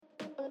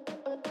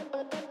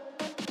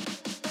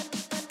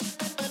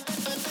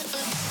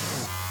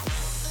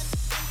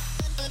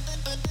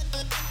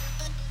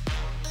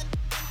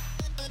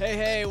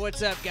Hey,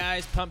 what's up,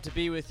 guys? Pumped to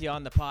be with you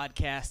on the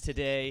podcast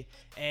today.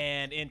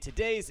 And in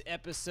today's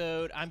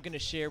episode, I'm going to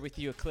share with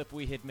you a clip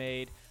we had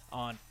made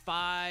on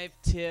 5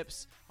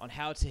 tips on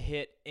how to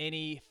hit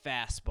any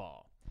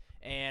fastball.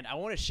 And I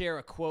want to share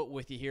a quote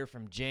with you here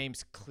from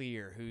James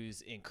Clear,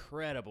 who's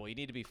incredible. You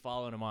need to be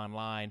following him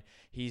online.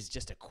 He's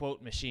just a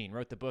quote machine.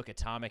 Wrote the book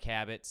Atomic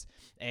Habits.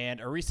 And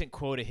a recent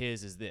quote of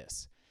his is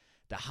this: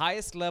 "The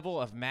highest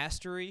level of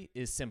mastery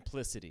is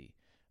simplicity.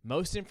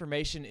 Most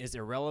information is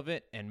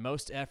irrelevant and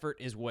most effort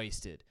is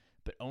wasted,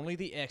 but only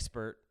the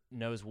expert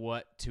knows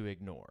what to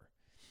ignore."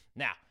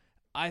 Now,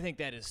 I think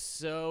that is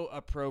so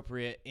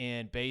appropriate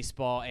in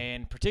baseball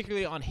and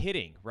particularly on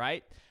hitting,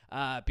 right?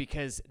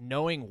 Because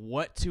knowing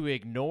what to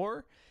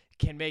ignore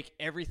can make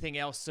everything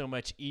else so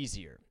much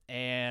easier.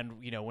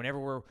 And, whenever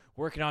we're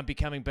working on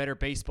becoming better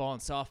baseball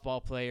and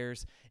softball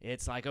players,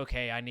 it's like,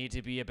 okay, I need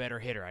to be a better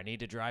hitter. I need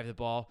to drive the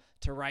ball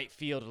to right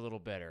field a little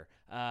better.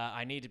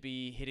 I need to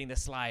be hitting the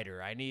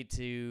slider. I need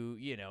to,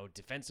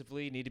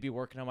 defensively need to be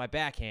working on my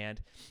backhand.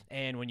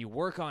 And when you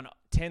work on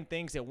 10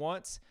 things at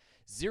once,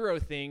 0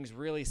 things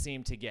really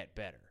seem to get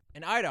better.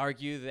 And I'd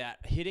argue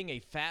that hitting a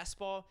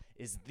fastball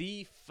is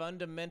the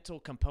fundamental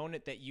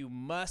component that you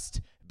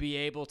must be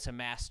able to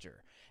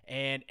master.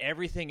 And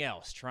everything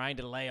else, trying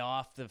to lay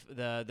off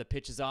the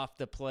pitches off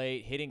the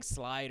plate, hitting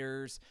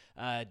sliders,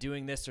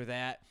 doing this or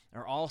that,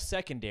 are all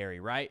secondary,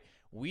 right?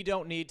 We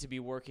don't need to be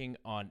working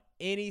on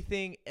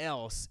anything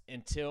else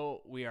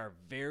until we are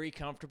very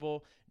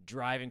comfortable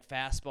driving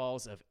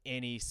fastballs of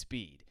any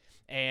speed.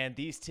 And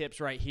these tips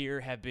right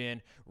here have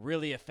been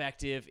really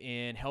effective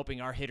in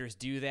helping our hitters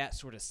do that,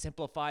 sort of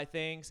simplify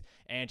things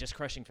and just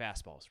crushing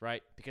fastballs,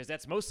 right? Because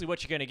that's mostly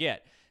what you're going to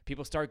get.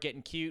 People start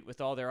getting cute with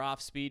all their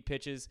off-speed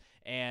pitches,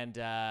 and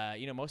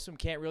most of them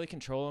can't really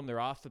control them. They're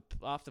off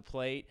the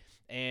plate,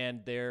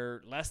 and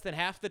they're less than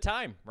half the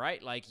time,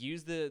 right? Like,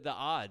 use the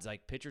odds.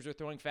 Like, pitchers are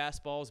throwing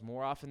fastballs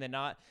more often than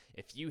not.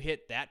 If you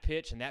hit that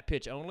pitch and that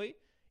pitch only,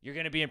 you're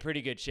going to be in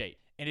pretty good shape.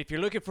 And if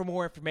you're looking for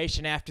more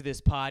information after this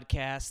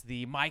podcast,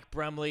 the Mike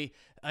Brumley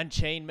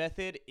Unchained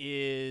method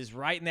is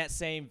right in that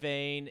same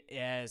vein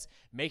as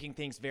making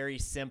things very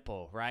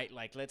simple, right?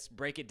 Like, let's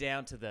break it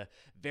down to the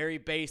very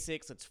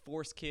basics. Let's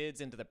force kids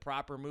into the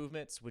proper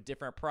movements with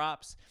different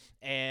props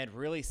and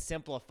really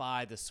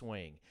simplify the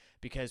swing,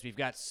 because we've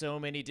got so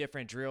many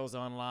different drills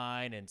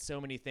online and so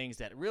many things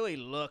that really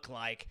look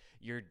like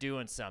you're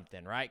doing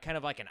something, right? Kind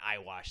of like an eye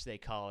wash, they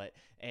call it.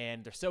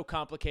 And they're so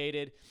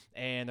complicated,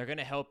 and they're going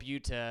to help you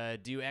to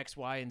do X,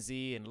 Y, and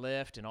Z and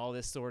lift and all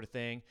this sort of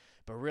thing.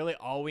 But really,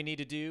 all we need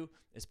to do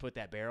is put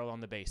that barrel on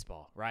the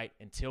baseball, right?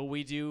 Until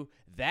we do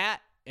that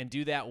and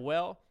do that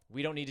well,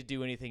 we don't need to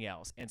do anything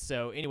else. And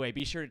so anyway,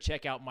 be sure to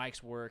check out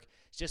Mike's work.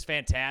 It's just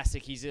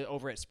fantastic. He's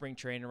over at spring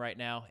training right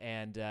now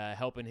and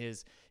helping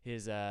his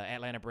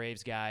Atlanta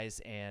Braves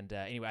guys. And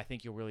anyway, I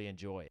think you'll really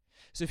enjoy it.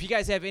 So if you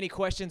guys have any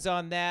questions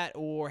on that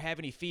or have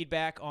any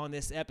feedback on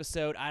this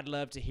episode, I'd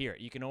love to hear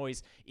it. You can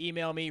always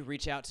email me,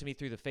 reach out to me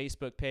through the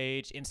Facebook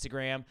page,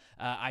 Instagram.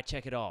 I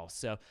check it all.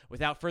 So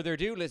without further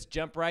ado, let's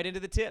jump right into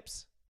the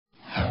tips.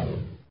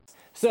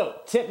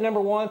 So, tip number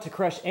 1 to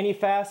crush any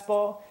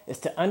fastball is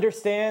to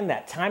understand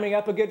that timing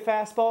up a good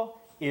fastball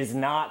is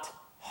not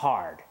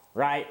hard,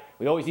 right?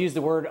 We always use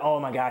the word, oh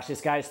my gosh,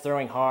 this guy's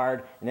throwing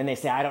hard, and then they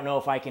say, I don't know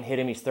if I can hit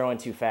him, he's throwing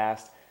too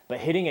fast.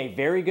 But hitting a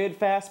very good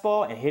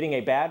fastball and hitting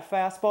a bad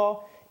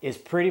fastball is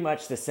pretty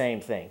much the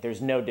same thing.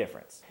 There's no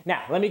difference.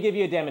 Now, let me give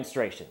you a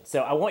demonstration.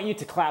 So I want you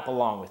to clap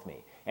along with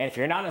me. And if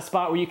you're not in a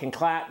spot where you can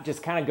clap,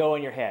 just kind of go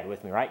in your head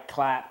with me, right?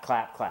 Clap,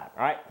 clap, clap.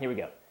 All right, here we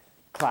go.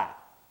 Clap,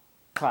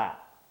 clap.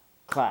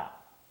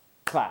 Clap,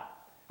 clap.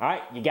 All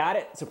right, you got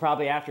it? So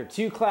probably after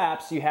 2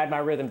 claps, you had my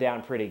rhythm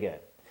down pretty good.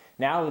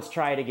 Now let's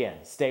try it again.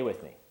 Stay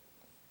with me.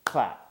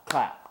 Clap,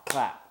 clap,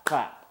 clap,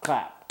 clap,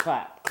 clap,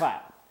 clap,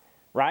 clap.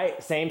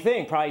 Right? Same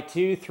thing. Probably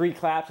 2, 3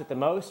 claps at the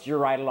most. You're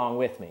right along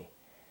with me.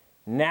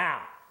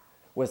 Now,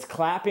 was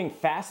clapping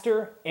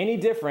faster any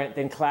different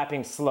than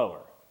clapping slower?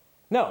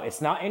 No,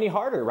 it's not any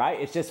harder, right?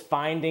 It's just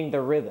finding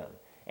the rhythm.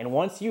 And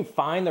once you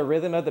find the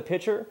rhythm of the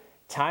pitcher,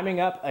 timing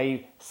up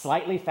a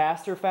slightly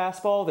faster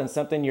fastball than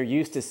something you're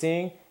used to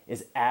seeing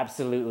is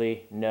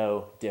absolutely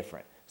no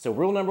different. So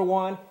rule number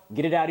 1,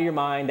 get it out of your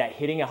mind that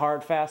hitting a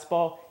hard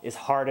fastball is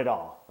hard at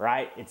all,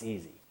 right? It's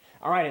easy.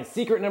 All right, and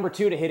secret number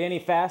 2 to hit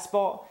any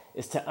fastball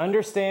is to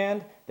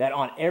understand that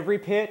on every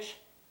pitch,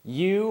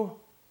 you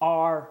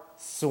are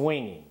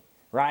swinging,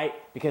 right?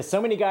 Because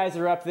so many guys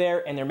are up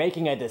there and they're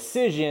making a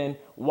decision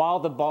while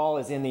the ball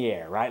is in the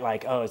air, right?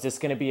 Like, oh, is this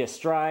going to be a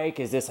strike?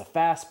 Is this a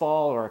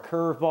fastball or a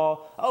curveball?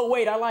 Oh,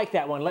 wait, I like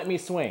that one. Let me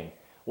swing.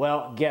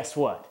 Well, guess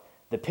what?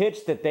 The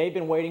pitch that they've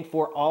been waiting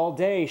for all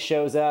day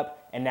shows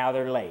up and now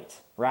they're late,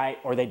 right?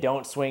 Or they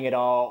don't swing at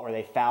all or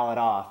they foul it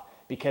off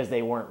because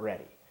they weren't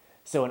ready.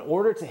 So in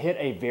order to hit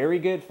a very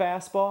good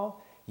fastball,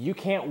 you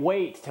can't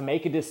wait to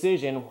make a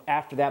decision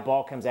after that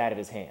ball comes out of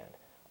his hand.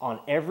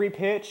 On every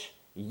pitch,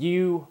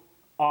 you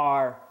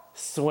are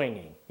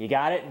swinging. You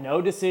got it?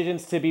 No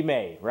decisions to be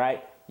made,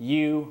 right?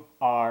 You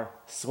are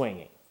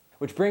swinging.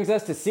 Which brings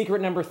us to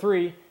secret number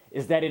 3,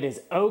 is that it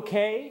is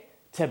okay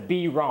to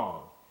be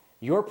wrong.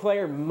 Your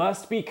player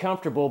must be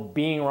comfortable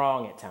being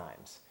wrong at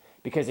times.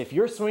 Because if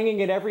you're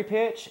swinging at every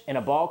pitch and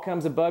a ball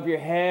comes above your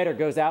head or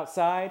goes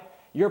outside,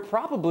 you're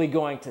probably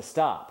going to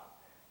stop.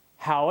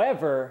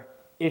 However,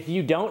 if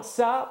you don't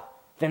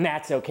stop, then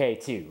that's okay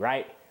too,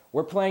 right?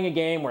 We're playing a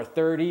game where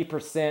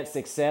 30%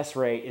 success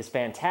rate is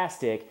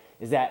fantastic,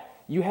 is that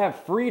you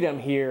have freedom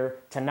here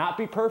to not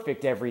be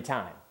perfect every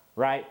time,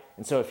 right?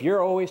 And so if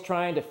you're always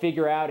trying to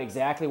figure out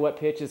exactly what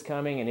pitch is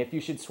coming and if you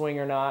should swing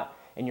or not,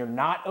 and you're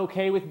not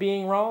okay with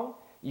being wrong,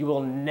 you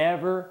will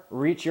never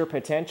reach your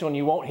potential and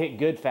you won't hit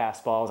good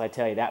fastballs, I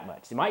tell you that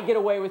much. You might get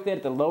away with it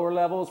at the lower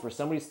levels where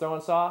somebody's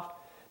throwing soft,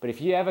 but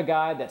if you have a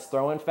guy that's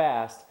throwing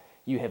fast,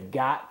 you have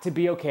got to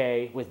be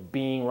okay with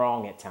being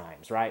wrong at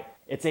times, right?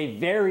 It's a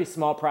very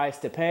small price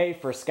to pay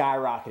for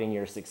skyrocketing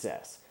your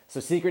success. So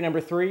secret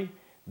number 3,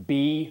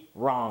 be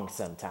wrong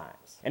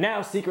sometimes. And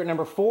now secret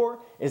number 4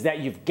 is that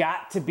you've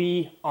got to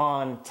be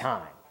on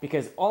time.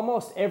 Because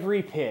almost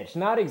every pitch,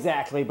 not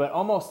exactly, but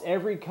almost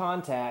every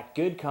contact,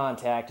 good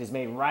contact, is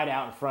made right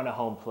out in front of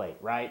home plate,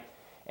 right?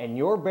 And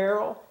your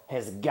barrel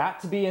has got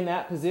to be in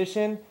that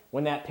position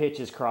when that pitch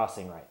is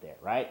crossing right there,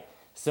 right?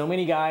 So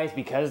many guys,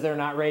 because they're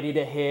not ready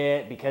to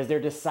hit, because they're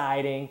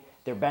deciding,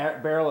 their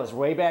barrel is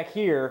way back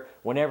here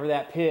whenever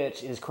that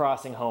pitch is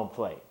crossing home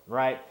plate,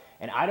 right?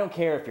 And I don't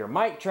care if you're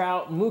Mike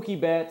Trout, Mookie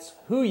Betts,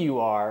 who you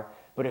are,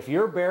 but if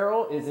your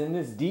barrel is in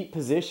this deep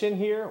position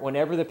here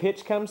whenever the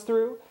pitch comes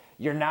through,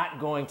 you're not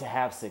going to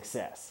have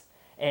success.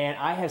 And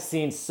I have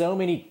seen so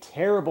many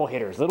terrible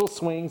hitters, little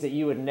swings that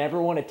you would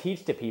never want to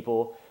teach to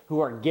people,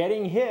 who are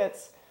getting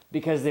hits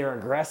because they're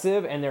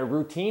aggressive and they're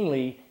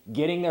routinely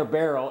getting their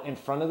barrel in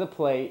front of the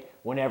plate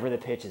whenever the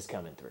pitch is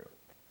coming through.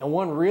 And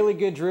one really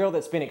good drill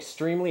that's been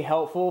extremely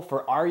helpful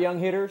for our young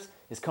hitters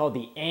is called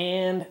the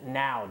and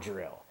now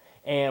drill.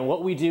 And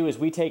what we do is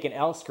we take an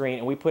L screen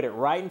and we put it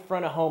right in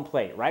front of home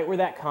plate, right where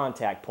that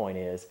contact point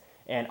is,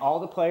 and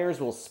all the players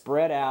will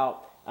spread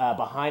out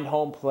behind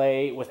home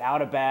plate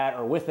without a bat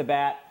or with a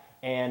bat,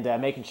 and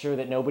making sure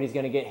that nobody's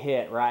going to get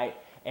hit, right?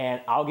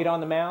 And I'll get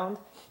on the mound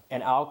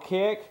and I'll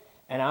kick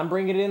and I'm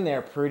bringing it in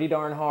there pretty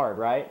darn hard,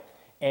 right?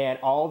 And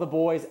all the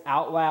boys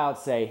out loud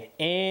say,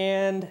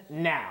 and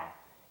now.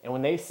 And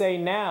when they say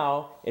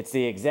now, it's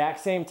the exact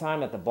same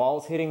time that the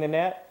ball's hitting the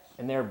net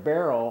and their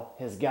barrel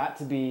has got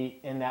to be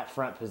in that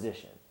front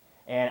position.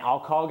 And I'll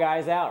call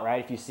guys out,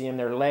 right? If you see them,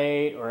 they're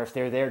late, or if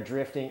they're there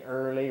drifting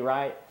early,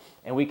 right?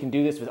 And we can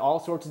do this with all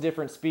sorts of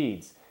different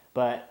speeds.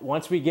 But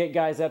once we get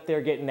guys up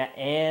there getting that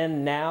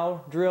and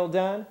now drill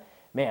done,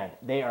 man,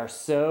 they are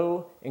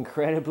so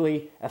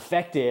incredibly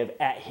effective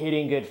at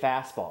hitting good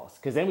fastballs.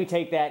 Because then we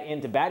take that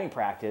into batting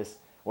practice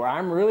where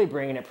I'm really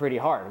bringing it pretty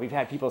hard. We've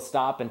had people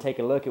stop and take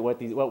a look at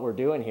what we're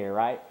doing here,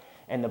 right?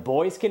 And the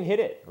boys can hit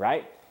it,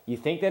 right? You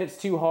think that it's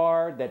too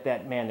hard,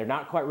 that man, they're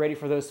not quite ready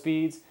for those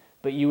speeds,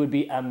 but you would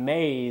be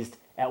amazed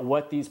at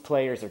what these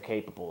players are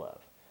capable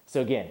of.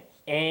 So again,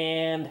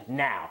 and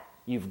now.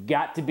 You've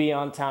got to be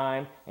on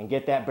time and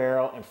get that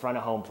barrel in front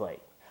of home plate.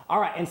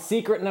 All right, and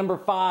secret number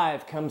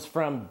 5 comes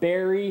from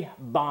Barry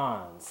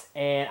Bonds.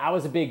 And I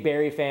was a big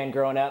Barry fan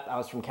growing up. I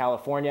was from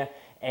California.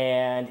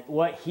 And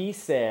what he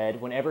said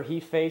whenever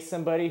he faced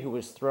somebody who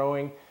was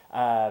throwing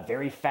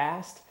very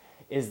fast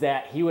is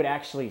that he would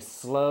actually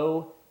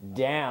slow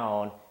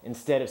down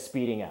instead of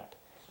speeding up.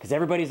 Because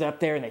everybody's up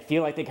there and they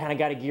feel like they kind of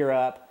got to gear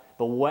up.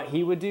 But what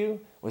he would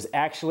do was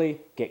actually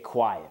get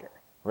quieter,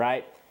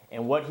 right?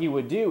 And what he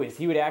would do is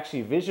he would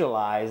actually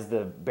visualize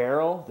the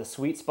barrel, the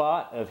sweet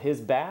spot of his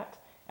bat,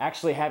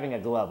 actually having a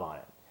glove on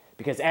it.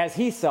 Because as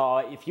he saw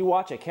it, if you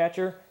watch a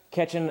catcher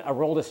catching a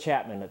Aroldis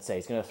Chapman, let's say,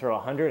 he's going to throw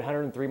 100,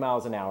 103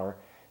 miles an hour,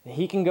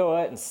 he can go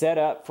out and set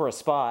up for a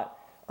spot.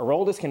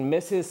 Aroldis can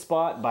miss his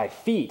spot by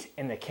feet,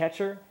 and the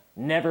catcher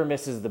never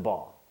misses the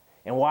ball.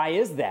 And why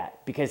is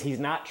that? Because he's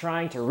not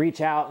trying to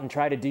reach out and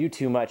try to do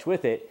too much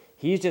with it.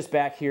 He's just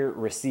back here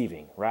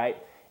receiving, right?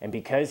 And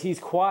because he's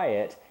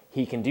quiet,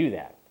 he can do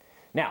that.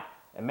 Now,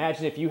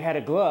 imagine if you had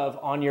a glove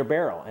on your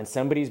barrel and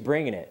somebody's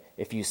bringing it.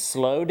 If you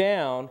slow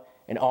down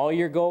and all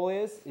your goal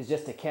is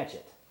just to catch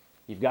it.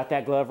 You've got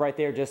that glove right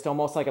there, just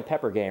almost like a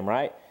pepper game,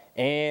 right?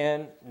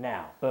 And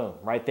now, boom,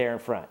 right there in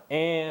front.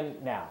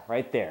 And now,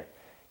 right there.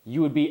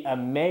 You would be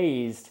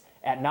amazed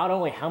at not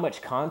only how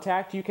much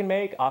contact you can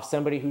make off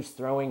somebody who's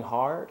throwing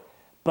hard,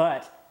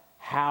 but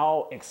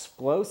how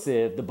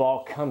explosive the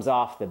ball comes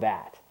off the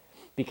bat.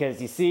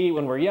 Because you see,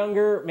 when we're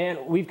younger,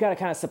 man, we've got to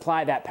kind of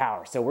supply that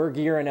power. So we're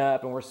gearing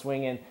up and we're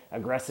swinging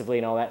aggressively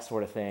and all that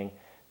sort of thing.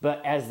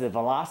 But as the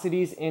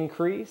velocities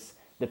increase,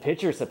 the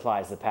pitcher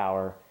supplies the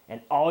power. And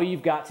all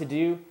you've got to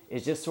do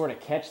is just sort of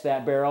catch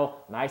that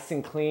barrel nice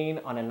and clean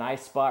on a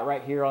nice spot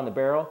right here on the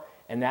barrel,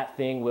 and that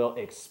thing will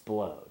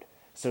explode.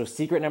 So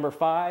secret number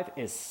 5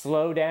 is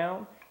slow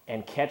down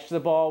and catch the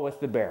ball with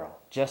the barrel.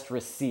 Just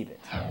receive it.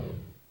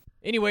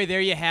 Anyway, there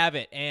you have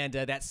it. And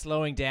that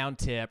slowing down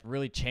tip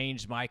really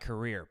changed my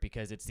career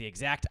because it's the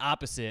exact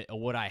opposite of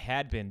what I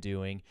had been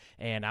doing.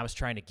 And I was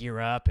trying to gear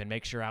up and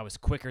make sure I was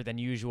quicker than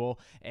usual.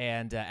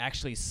 And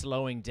actually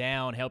slowing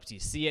down helps you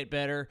see it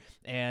better.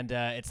 And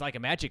it's like a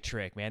magic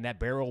trick, man. That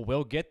barrel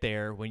will get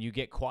there when you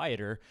get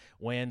quieter,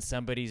 when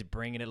somebody's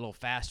bringing it a little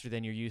faster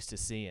than you're used to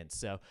seeing.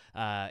 So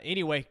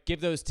anyway,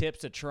 give those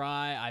tips a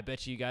try. I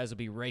bet you guys will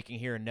be raking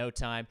here in no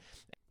time.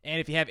 And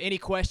if you have any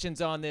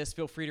questions on this,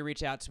 feel free to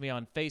reach out to me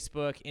on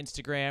Facebook,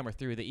 Instagram, or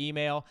through the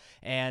email.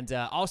 And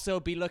also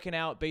be looking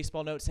out.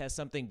 Baseball Notes has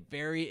something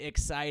very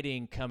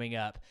exciting coming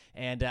up,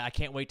 and I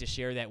can't wait to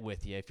share that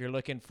with you. If you're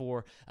looking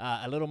for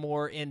a little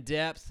more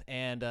in-depth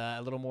and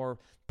a little more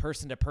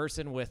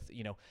person-to-person with,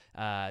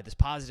 this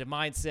positive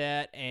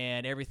mindset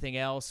and everything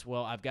else,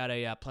 well, I've got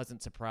a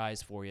pleasant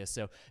surprise for you.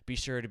 So be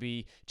sure to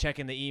be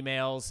checking the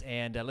emails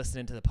and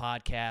listening to the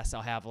podcast.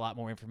 I'll have a lot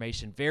more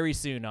information very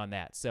soon on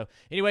that. So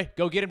anyway,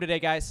 go get them today,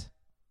 guys.